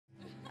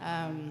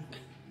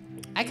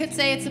I could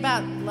say it's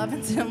about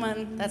loving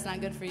someone that's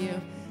not good for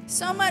you,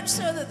 so much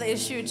so that they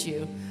shoot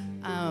you.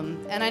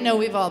 And I know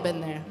we've all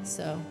been there,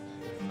 so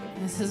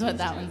this is what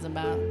that one's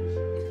about.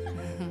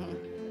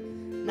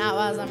 Not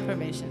while I was on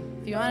probation.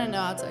 If you want to know,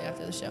 I'll tell you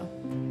after the show,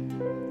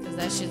 because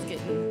that shit's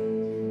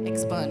getting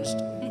expunged.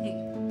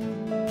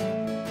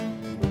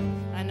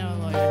 I know a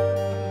lawyer.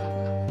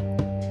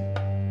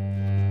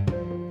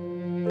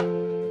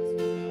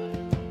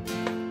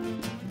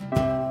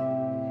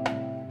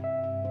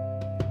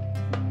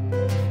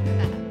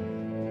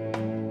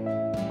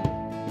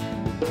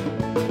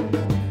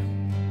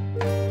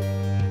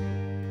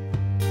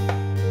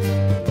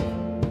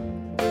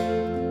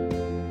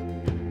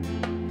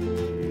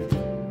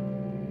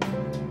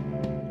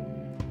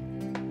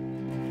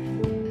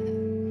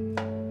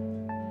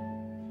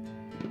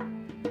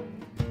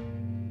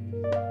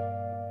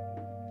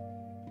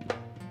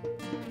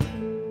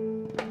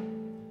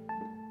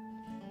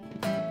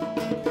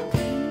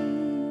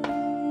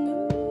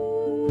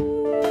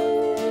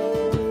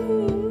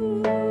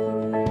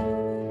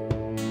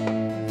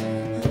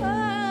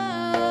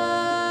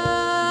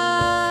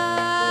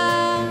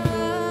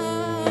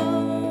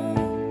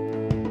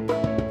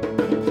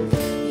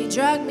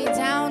 Drug me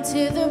down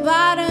to the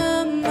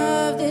bottom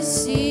of the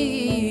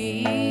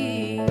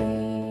sea,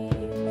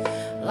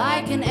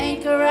 like an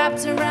anchor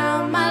wrapped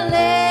around my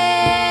leg.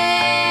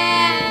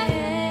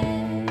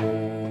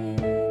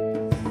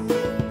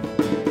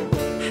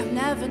 I've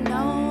never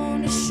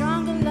known a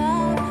stronger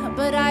love,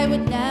 but I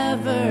would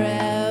never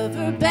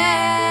ever beg.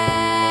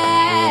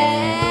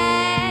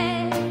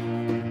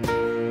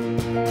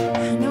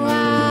 No,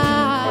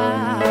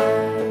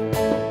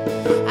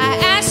 I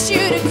asked you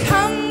to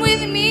come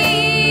with me.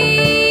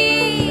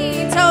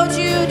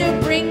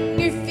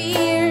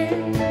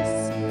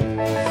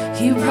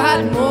 You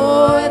brought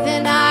more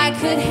than I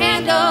could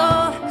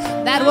handle.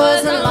 That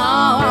was a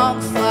long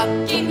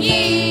fucking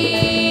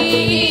year.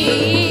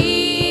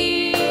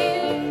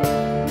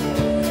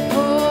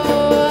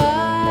 Oh,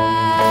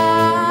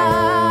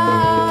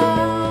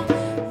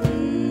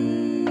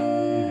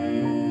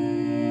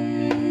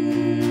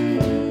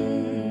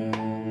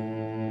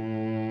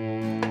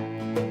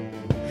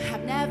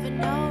 I've never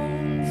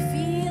known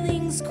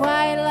feelings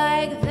quite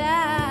like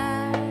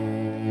that.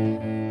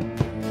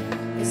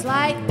 It's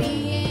like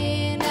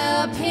being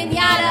a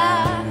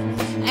pinata,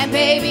 and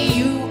baby,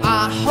 you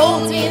are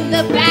holding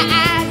the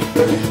bag.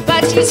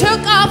 But you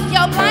took off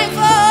your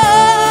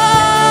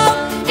blindfold,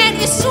 and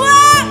you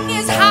swung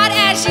as hard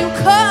as you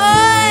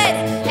could,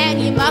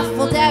 and you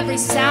muffled every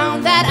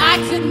sound that I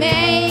could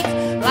make,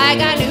 like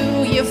I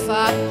knew you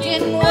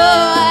fucking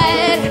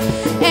would.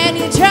 And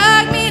you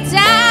drug me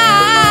down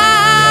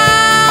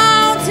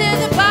to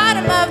the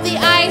bottom of the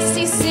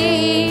icy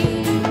sea.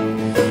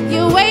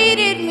 You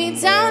weighted me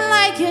down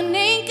like an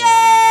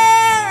anchor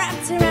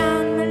wrapped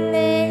around my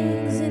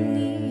legs and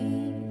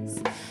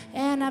knees.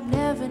 And I've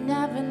never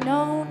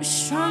known a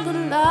stronger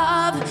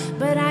love,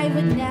 but I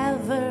would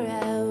never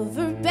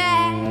ever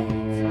beg.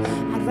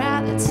 I'd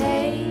rather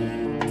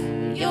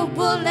take your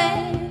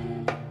bullet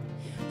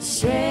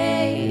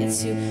straight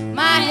to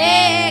my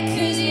head,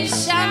 'cause you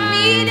shot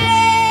me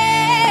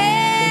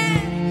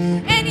dead,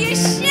 and you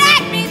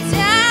shot me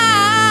down.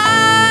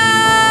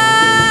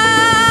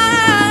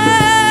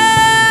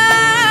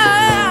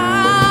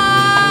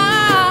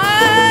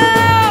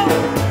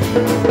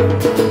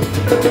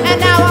 And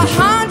now I'll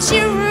haunt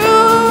your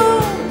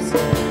rooms,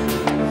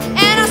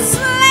 and I'll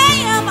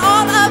slam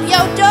all of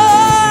your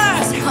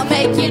doors. I'll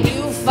make your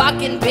new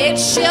fucking bitch,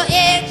 she'll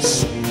itch,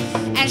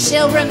 and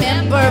she'll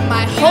remember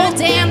my whole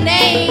damn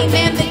name,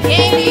 and the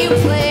game you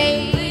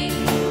played,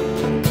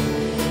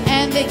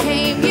 and the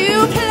game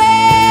you played.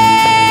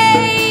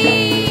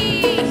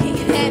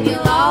 And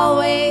you'll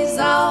always,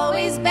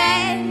 always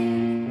beg,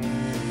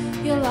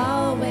 you'll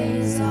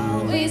always,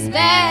 always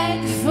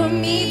beg for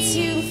me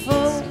to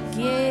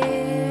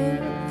forgive,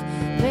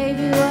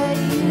 baby, what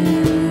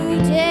you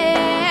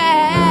did.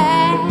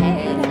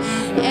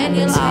 And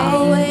you'll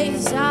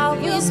always,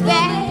 always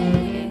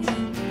beg,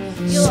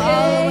 you'll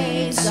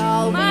always,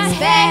 always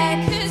beg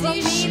for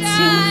me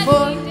to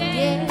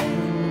forgive,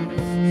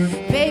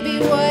 baby,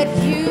 what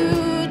you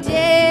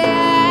did.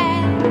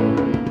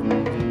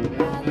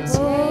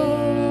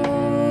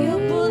 Oh, you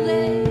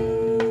bullet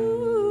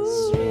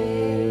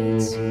straight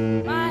to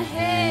my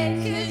head,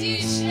 'cause you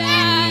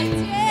shot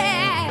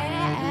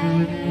down,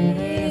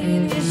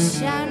 you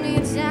shot me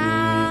down.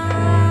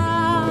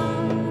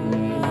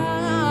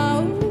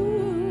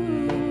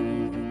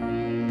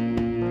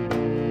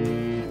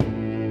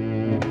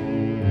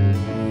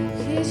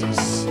 'Cause you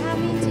shot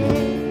me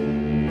dead,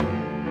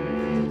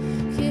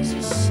 'cause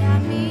you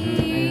shot me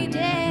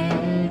dead.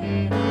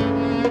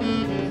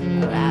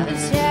 I'd rather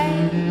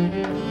take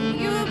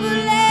your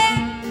bullet,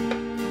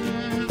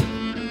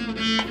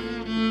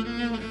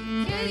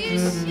 'cause you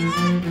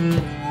shot me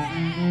dead.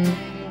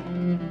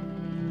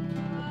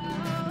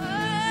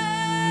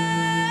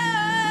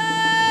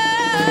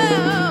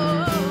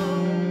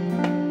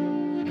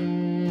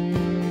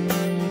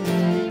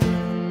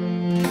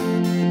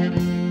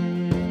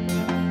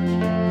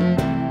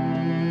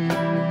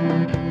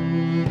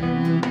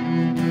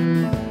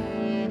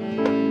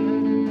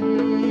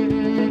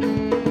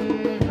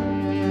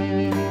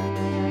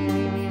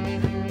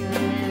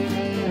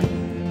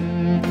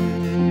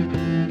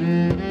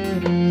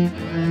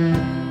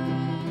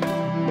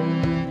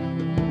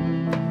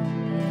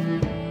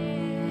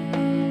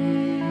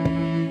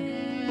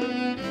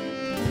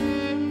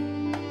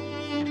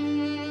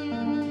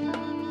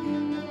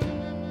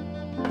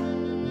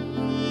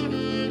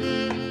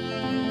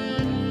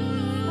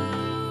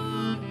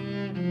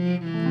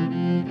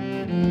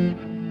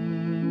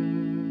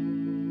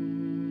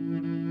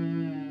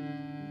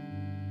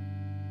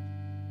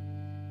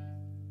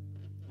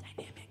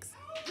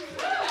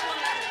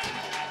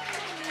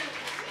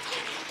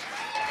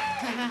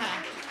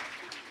 Bye.